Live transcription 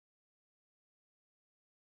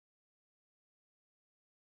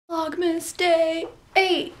Vlogmas day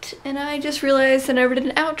 8, and I just realized I never did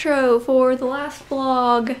an outro for the last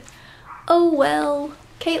vlog. Oh well.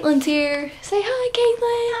 Caitlin's here. Say hi,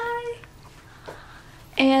 Caitlin. Hi.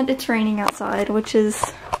 And it's raining outside, which is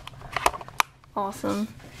awesome.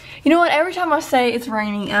 You know what? Every time I say it's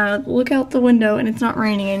raining, I look out the window and it's not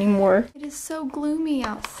raining anymore. It is so gloomy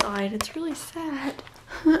outside. It's really sad.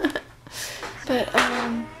 But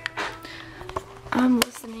I'm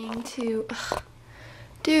listening to.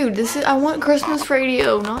 Dude, I want Christmas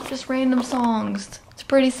radio, not just random songs. It's a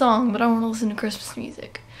pretty song, but I want to listen to Christmas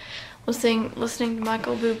music. Listening to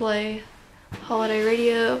Michael Bublé holiday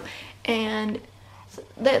radio, and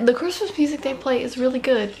the Christmas music they play is really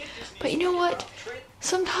good. But you know what?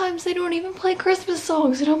 Sometimes they don't even play Christmas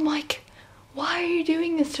songs, and I'm like, why are you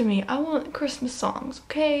doing this to me? I want Christmas songs,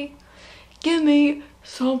 okay? Give me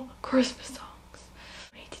some Christmas songs.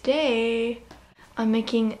 Today, I'm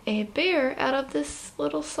making a bear out of this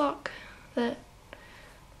little sock this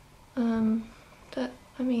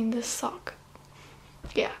sock.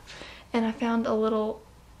 Yeah. And I found a little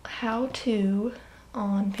how-to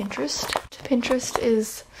on Pinterest. Pinterest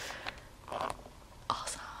is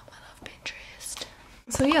awesome. I love Pinterest.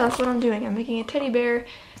 So yeah, that's what I'm doing. I'm making a teddy bear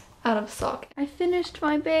out of a sock. I finished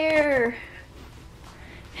my bear.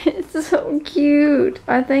 It's so cute.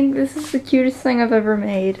 I think this is the cutest thing I've ever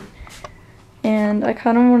made. And I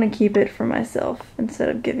kind of want to keep it for myself instead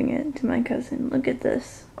of giving it to my cousin. Look at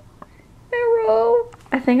this. Arrow.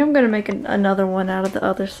 I think I'm going to make another one out of the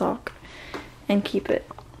other sock and keep it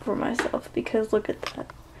for myself because look at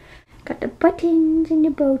that. Got the buttons and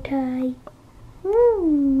the bow tie.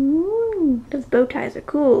 Ooh, those bow ties are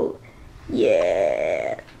cool.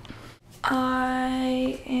 Yeah.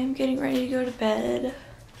 I am getting ready to go to bed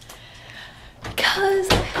because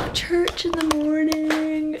I have church in the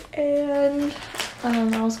morning, and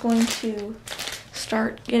I was going to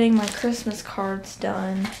start getting my Christmas cards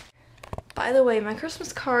done. By the way, my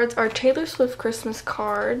Christmas cards are Taylor Swift Christmas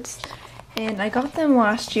cards, and I got them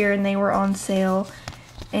last year and they were on sale,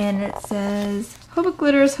 and it says, hope it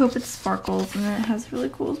glitters, hope it sparkles, and then it has really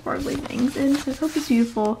cool sparkly things, and it says, hope it's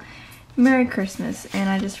beautiful, Merry Christmas, and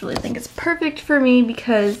I just really think it's perfect for me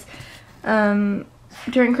because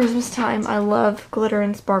during Christmas time, I love glitter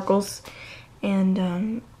and sparkles,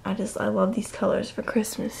 and I love these colors for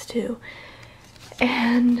Christmas too.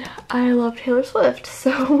 And I love Taylor Swift,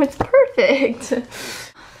 so it's perfect.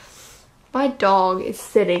 My dog is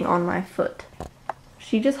sitting on my foot.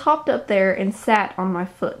 She just hopped up there and sat on my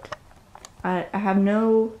foot. I have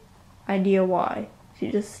no idea why. She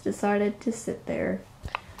just decided to sit there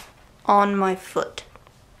on my foot.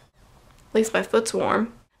 At least my foot's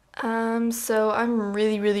warm. So I'm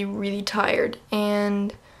really tired,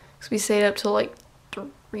 and we stayed up till like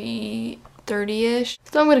 3:30ish.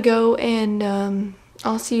 So I'm gonna go, and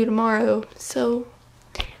I'll see you tomorrow. So